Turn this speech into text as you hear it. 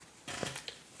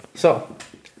So,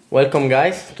 welcome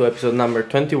guys to episode number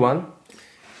 21.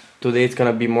 Today it's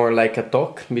gonna be more like a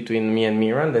talk between me and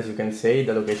Miran. As you can say,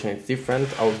 the location is different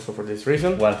also for this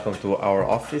reason. Welcome to our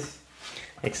office.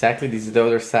 Exactly, this is the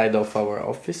other side of our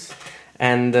office.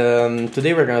 And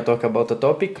today we're gonna talk about a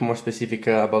topic more specific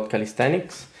about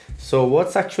calisthenics. So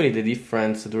what's actually the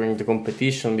difference during the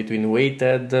competition between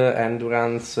weighted,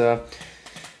 endurance,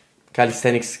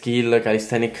 calisthenic skill,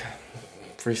 calisthenic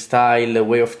freestyle,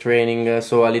 way of training,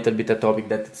 so a little bit a topic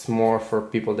that it's more for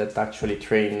people that actually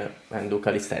train and do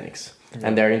calisthenics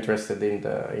and they're interested in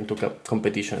into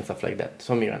competition and stuff like that.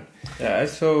 So Miran. Yeah,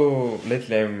 so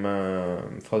lately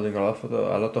I'm following a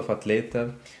lot of athletes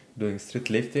doing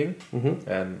street lifting,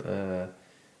 and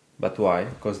but why?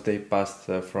 Because they passed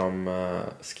from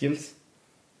skills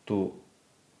to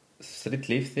street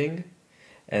lifting,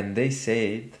 and they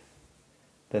said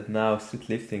that now street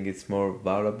lifting is more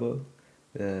valuable.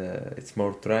 It's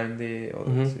more trendy,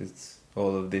 it's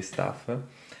all of this stuff.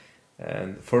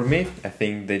 And for me, I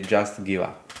think they just give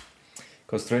up.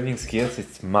 Because training skills,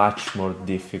 it's much more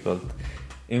difficult.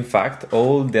 In fact,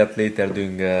 all the athletes are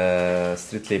doing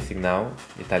street lifting now,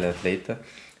 Italian athletes,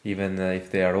 even if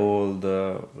they are old,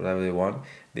 whatever they want,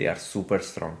 they are super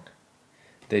strong.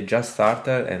 They just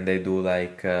started and they do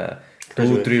like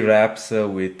 2-3 reps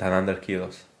with 100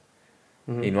 kilos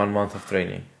in 1 month of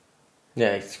training.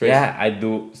 Yeah, it's crazy. Yeah, I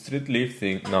do street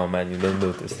lifting. No, man, you don't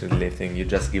do street lifting. You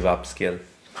just give up skill.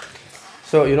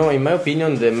 So, in my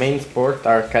opinion, the main sport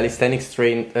are calisthenics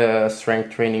strength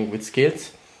training with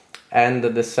skills. And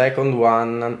the second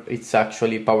one, it's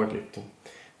actually powerlifting.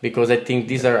 Because I think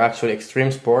these are actually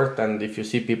extreme sport. And if you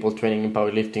see people training in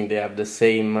powerlifting, they have the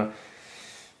same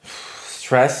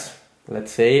stress,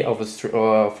 let's say, of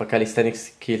a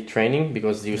calisthenics skill training,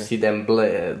 because you see them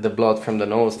the blood from the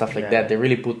nose, stuff like that. They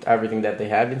really put everything that they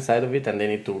have inside of it, and they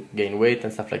need to gain weight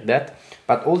and stuff like that.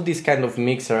 But all these kind of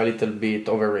mix are a little bit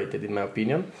overrated in my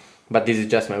opinion. But this is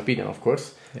just my opinion, of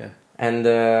course. Yeah. And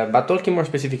but talking more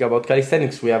specific about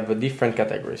calisthenics, we have different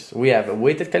categories. We have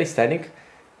weighted calisthenic,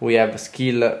 we have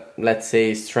skill, let's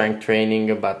say strength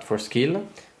training, but for skill.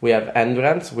 We have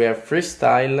endurance, we have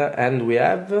freestyle, and we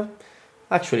have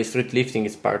actually street lifting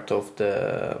is part of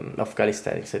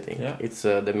calisthenics. I think it's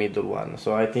the middle one.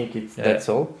 So I think that's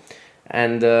all.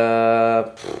 And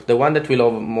the one that we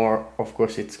love more, of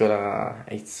course, it's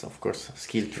of course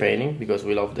skill training, because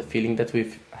we love the feeling that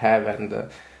we have, and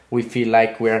we feel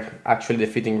like we're actually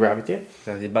defeating gravity.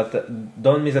 Exactly. But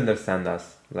don't misunderstand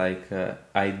us. Like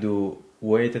I do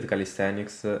weighted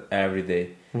calisthenics every day.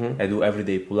 I do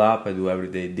everyday pull up. I do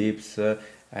everyday dips.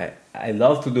 I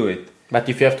love to do it. But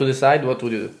if you have to decide, what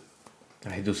would you do?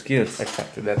 I do skills.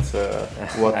 Exactly, that's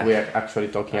what we are actually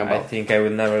talking about. I think I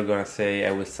will never gonna say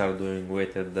I will start doing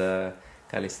weighted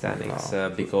calisthenics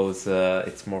because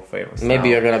it's more famous. Maybe now.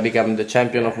 You're gonna become the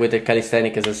champion of weighted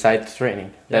calisthenics as a side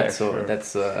training. That's sure.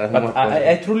 But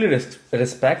I truly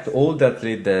respect all the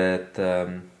athletes that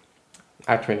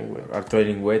are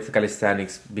training weighted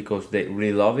calisthenics because they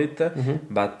really love it.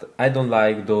 But I don't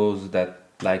like those that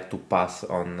like to pass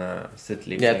on street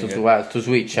lifting. Yeah, to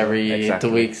switch every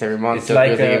 2 weeks, every month.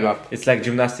 It's like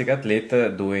gymnastic athlete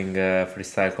doing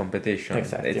freestyle competition.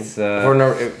 Exactly. It's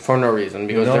for no reason,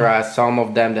 because there are some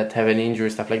of them that have an injury,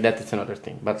 stuff like that. It's another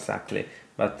thing. But exactly.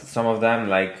 But some of them,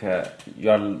 like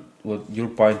you're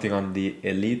pointing on the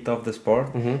elite of the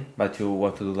sport, but you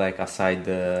want to do like a side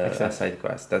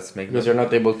quest. Because you're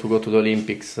not able to go to the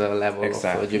Olympics level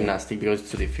of gymnastic, because it's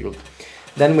too difficult.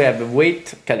 Then we have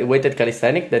weighted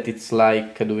calisthenic, that it's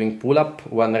like doing pull-up,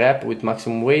 1 rep with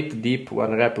maximum weight, dip,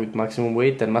 1 rep with maximum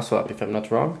weight, and muscle up, if I'm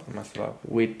not wrong. Muscle up.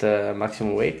 With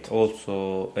maximum weight.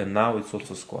 Also, and now it's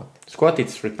also squat. Squat,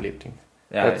 it's street lifting.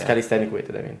 That's calisthenic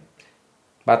weighted, I mean.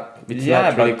 But it's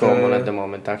not really common at the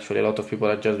moment, actually. A lot of people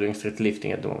are just doing street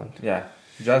lifting at the moment. Yeah.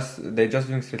 They're just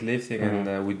doing street lifting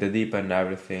and with the dip and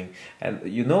everything.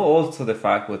 And also the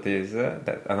fact what is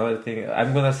that another thing,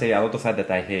 I'm gonna say a lot of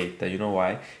that I hate. You know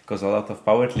why? Because a lot of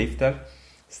power lifters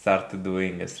start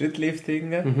doing street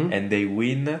lifting and they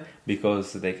win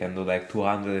because they can do like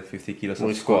 250 kilos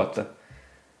of squat.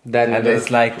 Then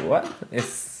it's like, what?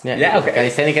 Okay.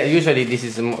 Calisthenic, usually this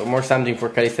is more something for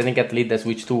calisthenic athletes that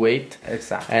switch to weight.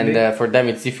 Exactly. And for them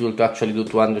it's difficult to actually do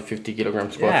 250 kilogram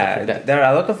squats. Yeah, there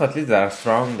are a lot of athletes that are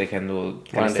strong. They can do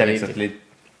calisthenics athlete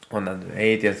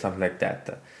 180 and something like that.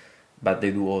 But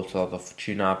they do also a lot of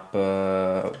chin up,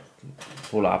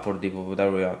 pull up or dip or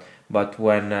whatever you want. But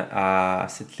when a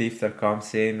street lifter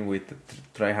comes in with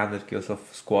 300 kilos of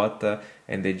squat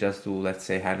and they just do, let's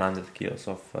say, 100 kilos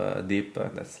of dip,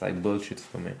 that's like bullshit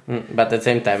for me. But at the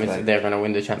same time, they're going to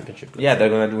win the championship. Yeah, they're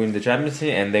going to win the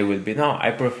championship and they will be, no,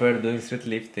 I prefer doing street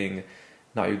lifting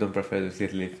no, you don't prefer to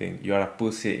street lifting. You are a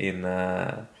pussy in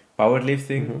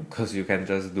powerlifting because you can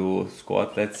just do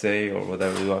squat, let's say, or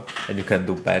whatever you want, and you can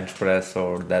do bench press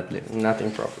or deadlift.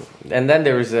 Nothing problem. And then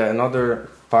there is another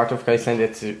part of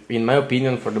calisthenics that's, in my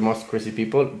opinion, for the most crazy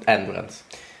people, endurance.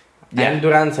 Yeah.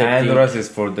 Endurance is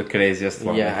for the craziest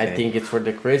one. Yeah, I think it's for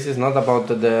the craziest, not about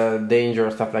the danger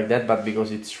or stuff like that, but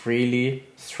because it's really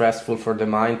stressful for the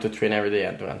mind to train everyday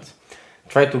endurance.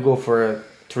 Try to go for a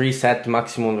 3-set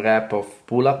maximum rep of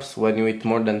pull-ups when you hit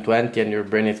more than 20 and your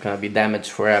brain is going to be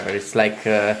damaged forever. It's like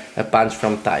a punch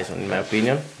from Tyson, in my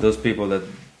opinion. Those people that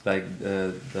like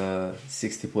the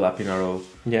 60 pull-up in a row.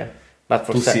 Yeah, but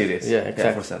for too set. serious. Yeah, exactly.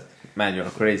 Yeah, for set. Man, you're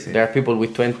crazy. There are people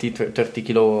with 20-30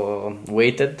 kilo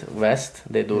weighted vest.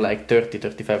 They do like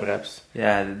 30-35 reps.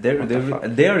 Yeah,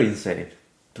 they're insane.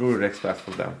 True respect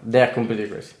for them. They are completely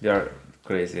crazy. They are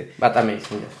crazy. But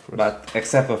amazing, yes. But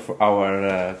except for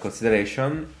our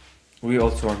consideration, we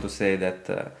also want to say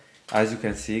that as you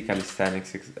can see,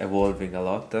 calisthenics is evolving a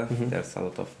lot. There's a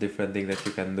lot of different things that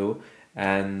you can do,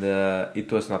 and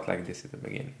it was not like this at the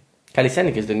beginning.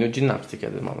 Calisthenics is the new gymnastics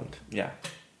at the moment. Yeah.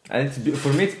 And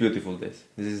for me, it's beautiful. This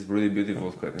is really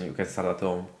beautiful. You can start at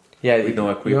home. Yeah, with no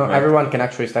equipment. You know, everyone can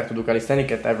actually start to do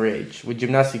calisthenics at every age. With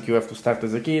gymnastics, you have to start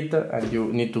as a kid, and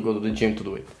you need to go to the gym to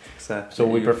do it. Exactly. So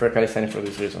we prefer calisthenics for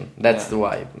this reason. That's the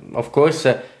why. Of course,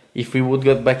 if we would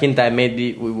go back in time,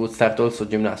 maybe we would start also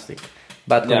gymnastics.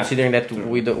 But considering that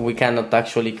we cannot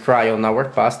actually cry on our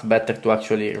past, better to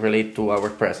actually relate to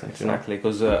our present. Exactly,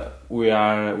 because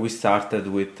we started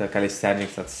with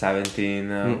calisthenics at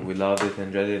 17. We loved it,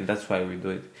 enjoyed it, and that's why we do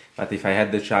it. But if I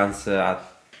had the chance at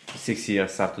 6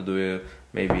 years start to do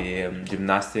maybe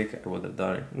gymnastics, I would have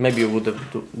done it. Maybe you would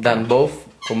have done both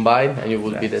combined, and you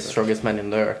would be the strongest man in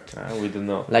the earth. We don't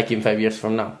know. Like in 5 years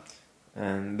from now.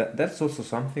 And that's also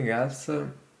something else.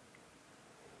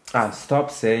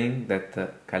 Stop saying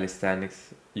that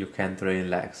calisthenics you can train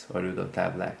legs or you don't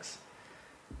have legs.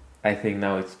 I think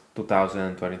now it's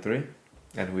 2023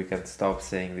 and we can stop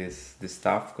saying this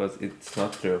stuff because it's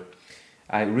not true.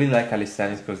 I really like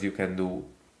calisthenics because you can do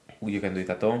it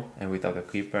at home and without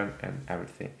equipment and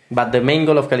everything. But the main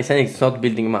goal of calisthenics is not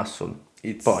building muscle.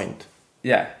 It's point.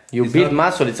 Yeah. You build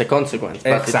muscle, it's a consequence,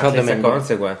 but it's not the main goal.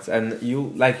 Consequence, and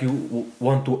you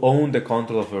want to own the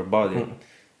control of your body.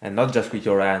 And not just with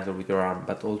your hands or with your arm,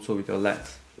 but also with your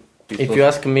legs. If you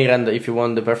ask Miranda if you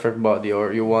want the perfect body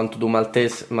or you want to do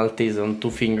Maltese on 2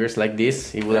 fingers like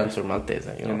this, he would answer Maltese.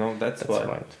 You know that's why.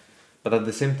 Point. But at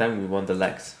the same time, we want the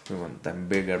legs. We want them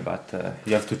bigger, but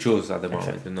you have to choose at the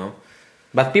moment,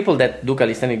 But people that do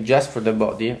calisthenics just for the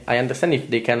body, I understand if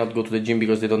they cannot go to the gym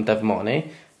because they don't have money,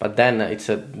 but then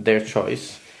it's their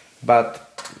choice.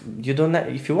 But you don't.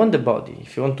 If you want the body,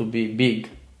 if you want to be big,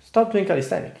 stop doing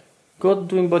calisthenics. Go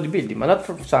doing bodybuilding, but not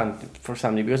for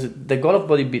something, because the goal of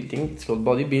bodybuilding, it's called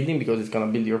bodybuilding because it's going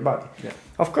to build your body. Yeah.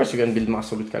 Of course you can build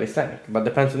muscle with calisthenics, but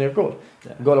depends on your goal.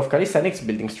 Yeah. Goal of calisthenics is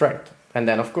building strength, and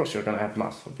then of course you're going to have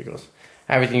muscle because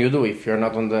everything you do, if you're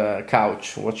not on the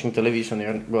couch watching television,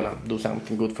 you're going to do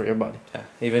something good for your body. Yeah.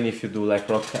 Even if you do like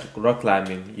rock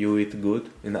climbing, you eat good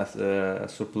in a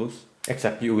surplus.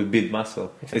 Exactly. You will build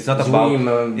muscle. Exactly.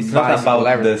 It's not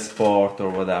about the sport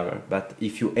or whatever, but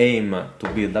if you aim to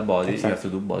build a body, you have to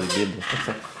do bodybuilding.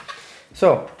 Exactly.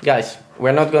 So, guys,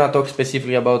 we're not gonna talk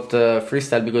specifically about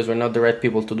freestyle because we're not the right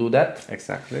people to do that.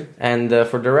 Exactly. And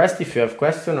for the rest, if you have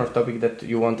question or topic that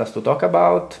you want us to talk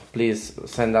about, please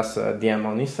send us a DM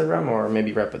on Instagram or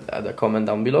maybe write a comment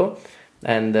down below.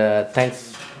 And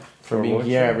thanks for being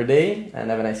here every day,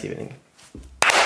 and have a nice evening.